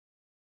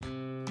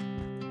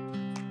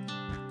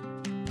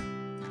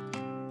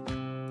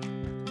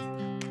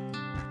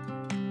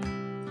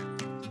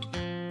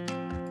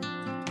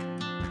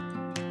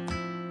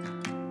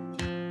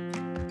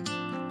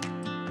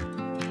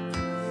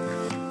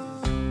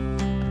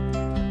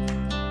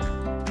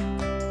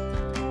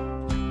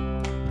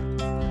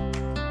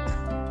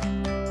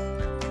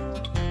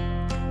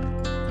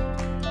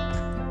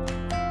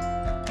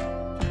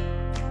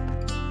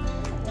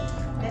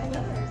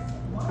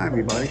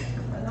everybody.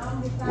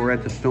 We're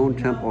at the Stone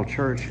Temple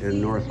Church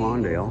in North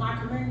Lawndale,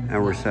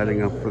 and we're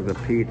setting up for the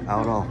Piet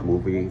Oudolf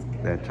movie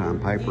that Tom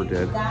Piper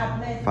did,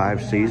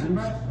 5 seasons.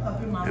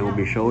 And we'll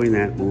be showing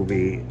that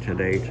movie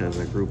today to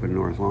the group in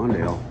North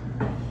Lawndale.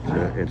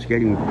 It's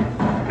getting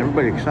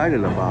everybody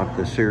excited about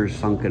the Sears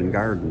Sunken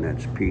Garden that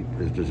Piet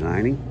is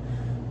designing,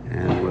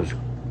 and was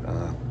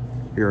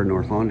here in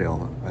North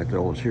Lawndale at the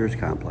old Sears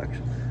complex.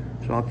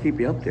 So I'll keep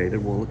you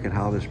updated. We'll look at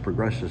how this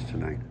progresses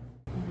tonight.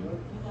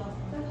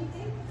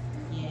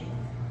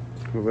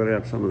 We're going to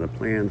have some of the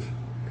plans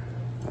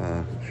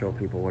show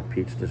people what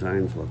Piet's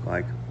designs look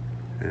like,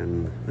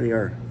 and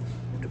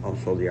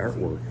also the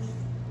artwork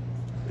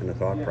and the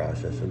thought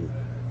process and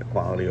the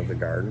quality of the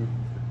garden.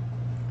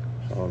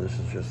 So this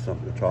is just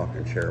something to talk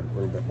and share a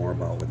little bit more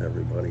about with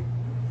everybody.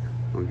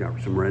 We've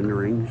got some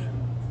renderings,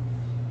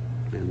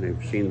 and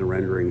they've seen the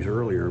renderings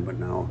earlier, but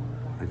now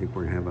I think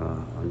we're going to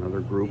have another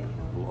group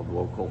of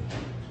local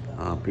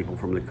people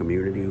from the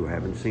community who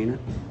haven't seen it.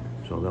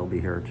 So they'll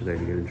be here today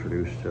to get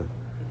introduced to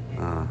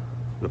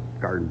the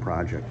garden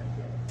project.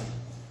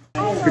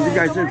 Could you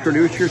guys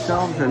introduce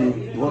yourselves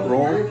and what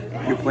role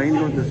you play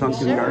with the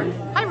Sunken Garden?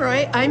 Hi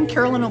Roy, I'm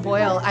Carolyn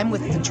O'Boyle. I'm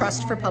with the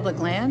Trust for Public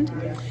Land,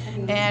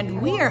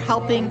 and we are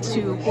helping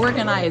to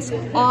organize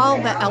all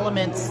the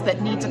elements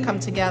that need to come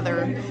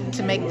together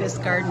to make this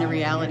garden a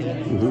reality.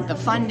 The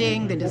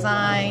funding, the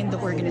design, the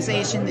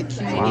organization, the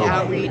community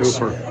outreach.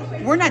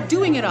 Super. We're not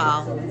doing it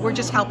all, we're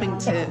just helping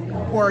to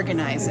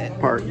organize it.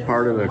 Part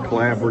of the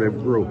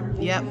collaborative group.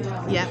 Yep.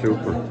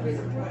 Super.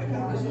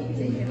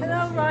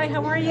 Hello Roy,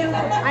 how are you?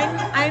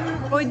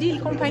 I'm Odile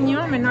Compagnon,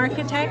 I'm an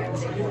architect.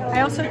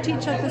 I also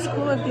teach at the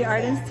School of the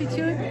Art Institute,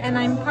 and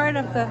I'm part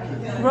of the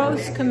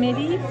growth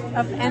committee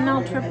of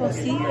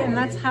NLCCC, and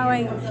that's how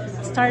I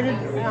started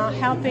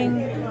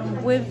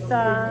helping with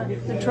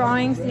the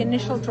drawings, the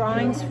initial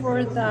drawings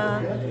for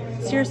the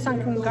Sears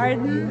Sunken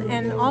Garden,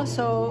 and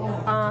also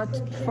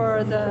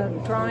for the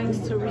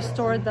drawings to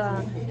restore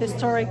the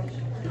historic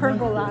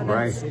pergola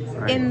that's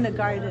in the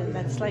garden,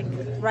 that's like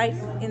right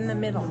in the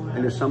middle.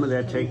 And is some of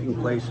that taking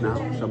place now?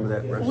 Some of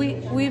that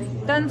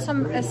we've done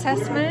some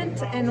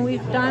assessment, and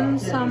we've done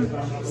some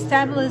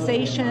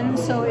stabilization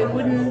so it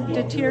wouldn't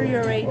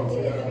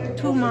deteriorate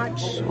too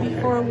much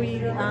before we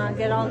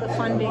get all the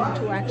funding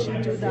to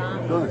actually do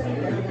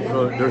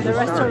the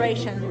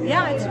restoration.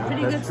 Yeah, it's a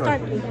pretty good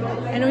start.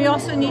 And we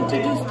also need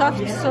to do stuff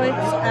so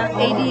it's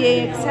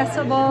ADA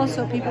accessible,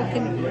 so people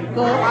can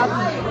go up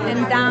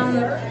and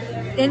down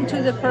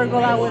into the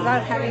pergola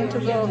without having to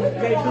go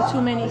through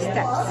too many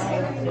steps.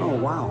 Oh,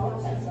 wow.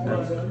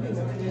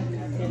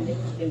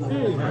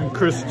 I'm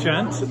Chris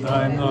Gent.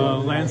 I'm a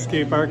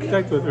landscape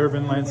architect with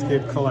Urban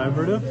Landscape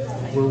Collaborative.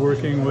 We're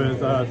working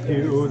with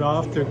Piet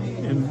Oudolf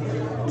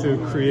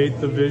to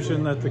create the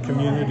vision that the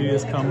community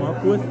has come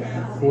up with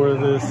for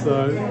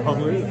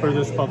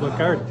this public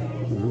garden.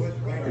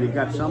 And you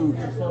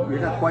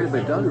got quite a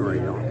bit done already,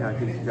 don't you? I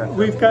think you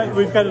got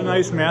we've got a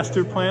nice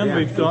master plan. Yeah,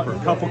 we've done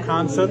a couple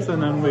concepts,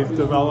 and then we've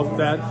developed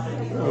that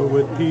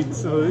with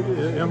Piet's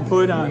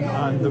input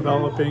on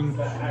developing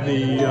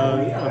the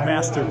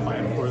master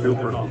plan for the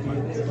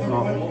development.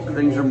 Well,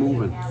 things are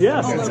moving.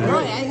 Yes. Roy,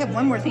 I have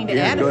one more thing to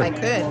add, if I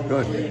could.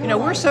 Good. You know,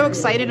 we're so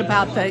excited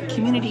about the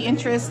community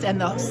interest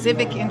and the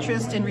civic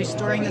interest in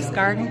restoring this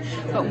garden,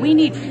 but we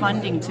need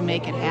funding to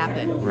make it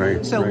happen.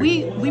 Right. So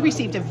we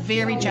received a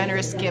very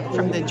generous gift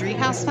from the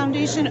Driehaus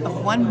Foundation of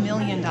 $1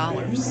 million.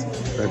 That's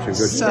a good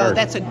start. So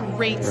that's a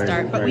great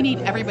start, but we need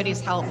everybody's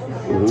help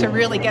to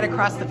really get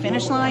across the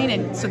finish line,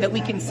 and so that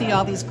we can see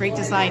all these great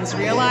designs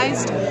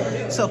realized.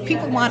 So if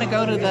people want to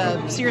go to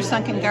the Sears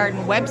Sunken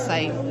Garden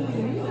website,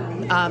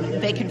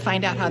 they can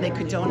find out how they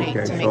could donate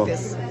to make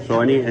this.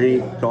 So any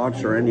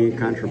thoughts or any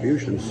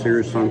contributions,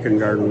 Sears Sunken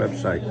Garden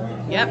website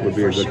would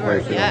be a good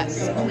place to go.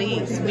 Yes,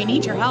 please. We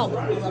need your help.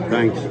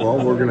 Thanks.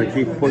 Well, we're going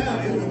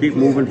to keep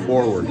moving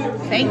forward.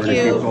 Thank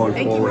you. Keep going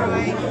Thank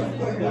forward. you,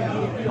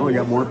 Roy. Oh, we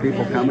got more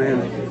people coming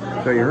in.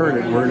 So you heard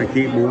it. We're going to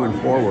keep moving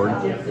forward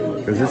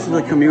because this is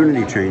a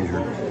community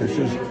changer. This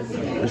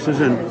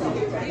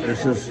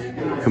is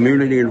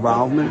community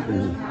involvement,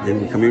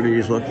 and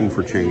communities looking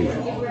for change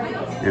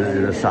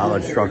in a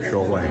solid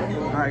structural way.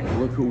 All right,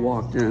 look who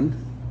walked in.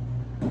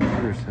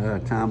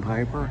 There's Tom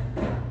Piper.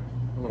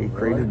 He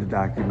created the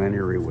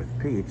documentary with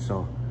Piet,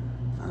 so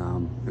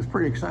it's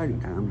pretty exciting,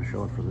 Tom, to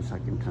show it for the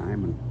second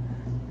time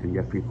and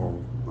get people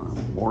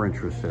more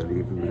interested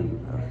even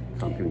in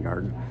Sunken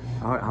Garden.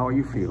 How are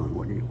you feeling?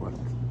 What?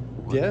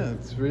 Yeah,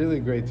 it's really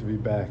great to be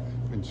back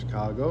in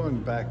Chicago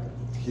and back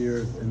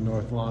here in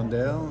North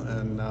Lawndale,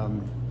 and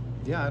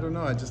yeah, I don't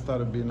know, I just thought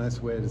it'd be a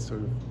nice way to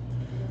sort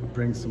of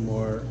bring some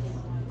more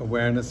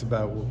awareness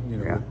about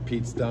what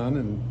Piet's done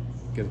and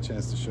get a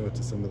chance to show it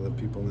to some of the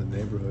people in the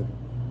neighborhood.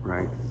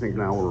 Right. I think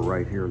now we're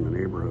right here in the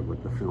neighborhood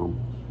with the film.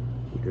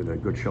 We did a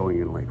good showing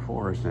in Lake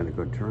Forest and had a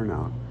good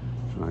turnout.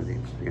 So I think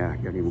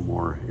it's getting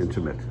more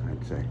intimate,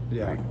 I'd say.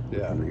 Yeah, with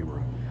the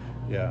neighborhood.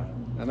 Yeah,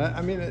 and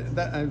I mean,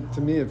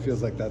 to me, it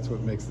feels like that's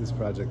what makes this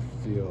project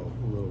feel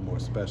a little more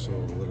special,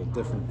 a little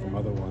different from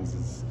other ones.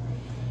 Is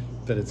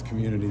that it's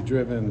community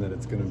driven, that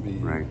it's going to be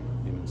Right.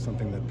 you know,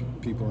 something that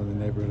people in the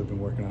neighborhood have been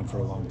working on for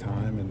a long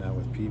time, and now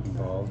with Pete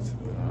involved,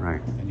 Right.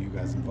 and you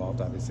guys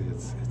involved, obviously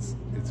it's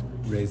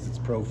raised its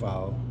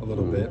profile a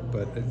little bit,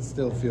 but it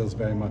still feels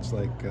very much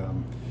like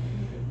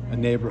a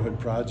neighborhood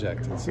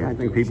project. And so Yeah, I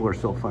think people are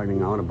still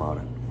finding out about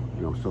it.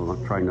 You know, still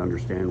trying to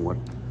understand what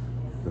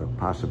the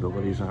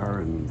possibilities are,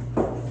 and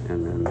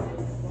then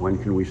when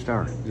can we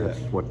start? That's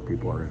what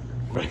people are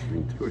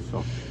listening to.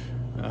 So.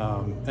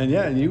 And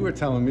yeah, and you were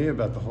telling me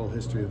about the whole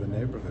history of the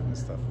neighborhood and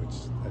stuff, which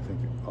I think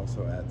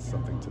also adds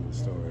something to the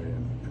story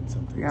and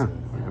something Yeah, to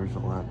there's a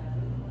lot.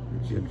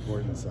 the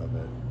importance of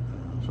it.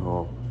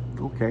 So,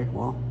 okay,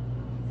 well,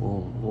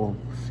 we'll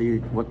see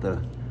what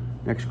the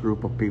next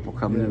group of people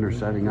coming in are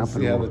setting up, see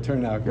and how we'll the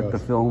turnout get goes. the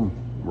film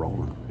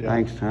rolling. Yeah.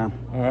 Thanks, Tom.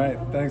 All right,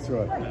 thanks,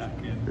 Roy.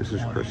 This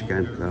is Chris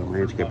Gent, the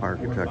landscape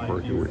architect,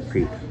 working with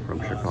Pete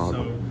from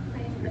Chicago,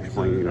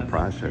 explaining the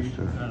process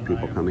to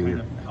people coming in.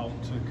 Help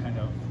to kind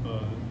of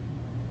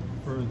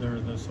further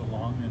this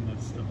along in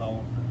its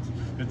development.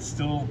 It's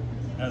still,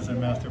 as a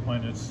master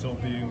plan, it's still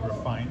being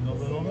refined a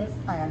little bit.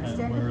 I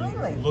understand and we're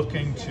completely.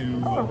 looking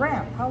to Oh, a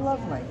ramp, how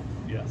lovely.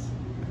 yes,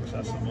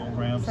 accessible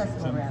ramps.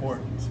 Accessible it's ramps.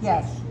 important.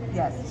 Yes,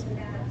 yes.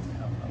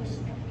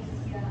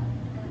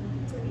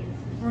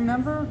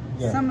 Remember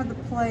some of the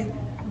play,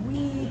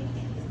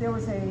 there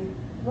was a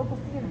local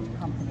theater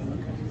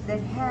company that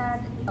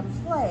had a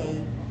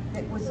play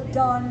that was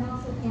done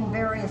in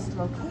various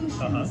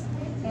locations.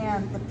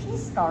 And the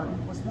Peace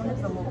Garden was one of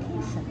the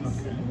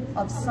locations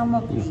of some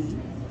of the,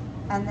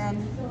 and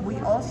then we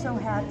also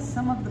had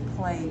some of the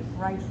play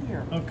right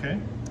here. Okay.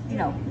 You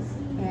know,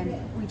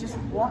 and we just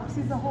walked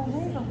through the whole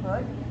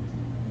neighborhood,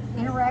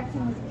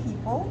 interacting with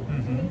people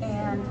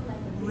and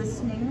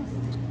listening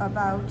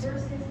about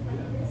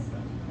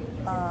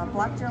a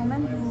black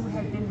gentleman who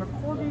had been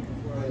recorded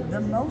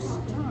the most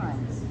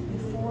times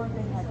before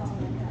they had to.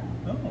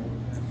 Oh,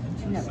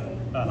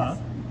 interesting. Yes.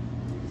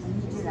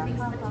 And he did a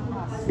ha ha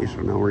ha. Okay,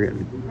 so now we're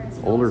getting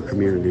older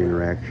community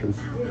interaction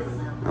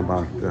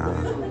about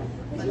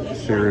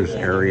Sears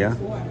area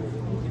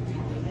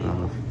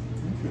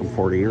from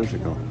 40 years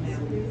ago.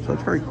 So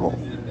it's very cool.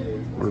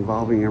 We're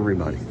involving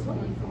everybody.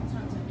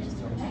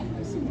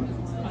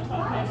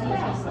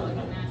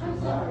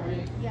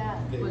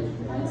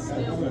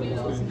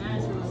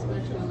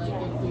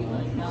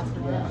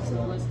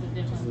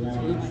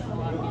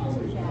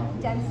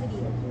 Density.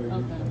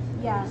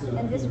 Yeah,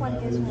 and this one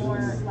is more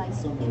like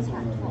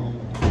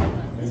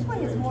impactful. This one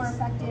is more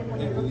effective when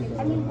you're looking.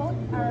 I mean, both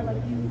are like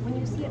when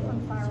you see it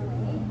from far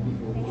away,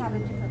 they have a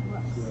different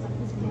look. Like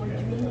this more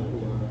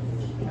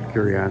dreamy.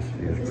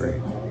 Curiosity is great.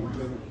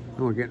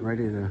 Well, we're getting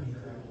ready to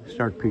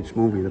start Pete's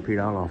movie, the Piet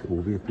Oudolf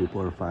movie.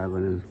 People are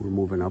filing in. We're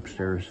moving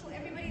upstairs.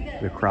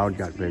 The crowd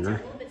got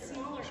bigger,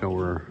 so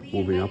we're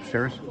moving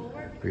upstairs.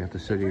 We got the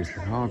city of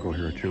Chicago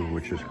here too,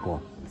 which is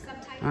cool.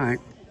 All right,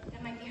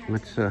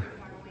 let's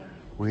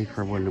wait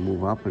for everyone to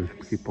move up and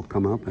people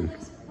come up, and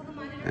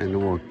then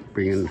we'll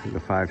bring in the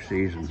 5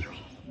 seasons.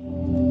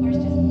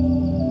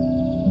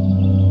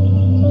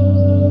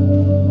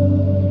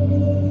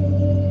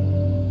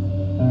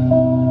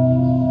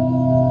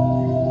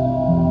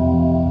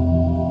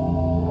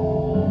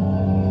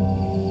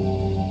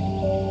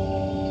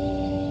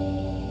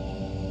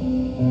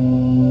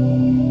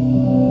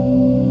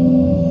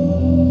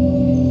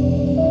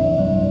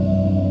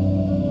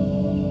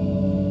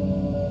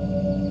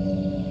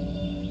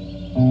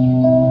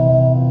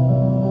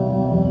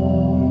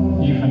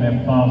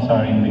 Plants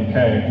are in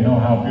decay, know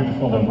how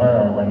beautiful they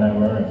were when they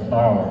were in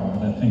flower.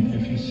 But I think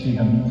if you see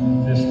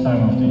them this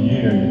time of the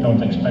year, you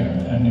don't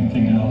expect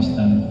anything else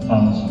than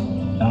plants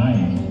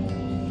dying.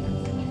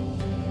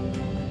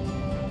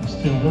 I'm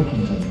still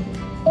looking for them.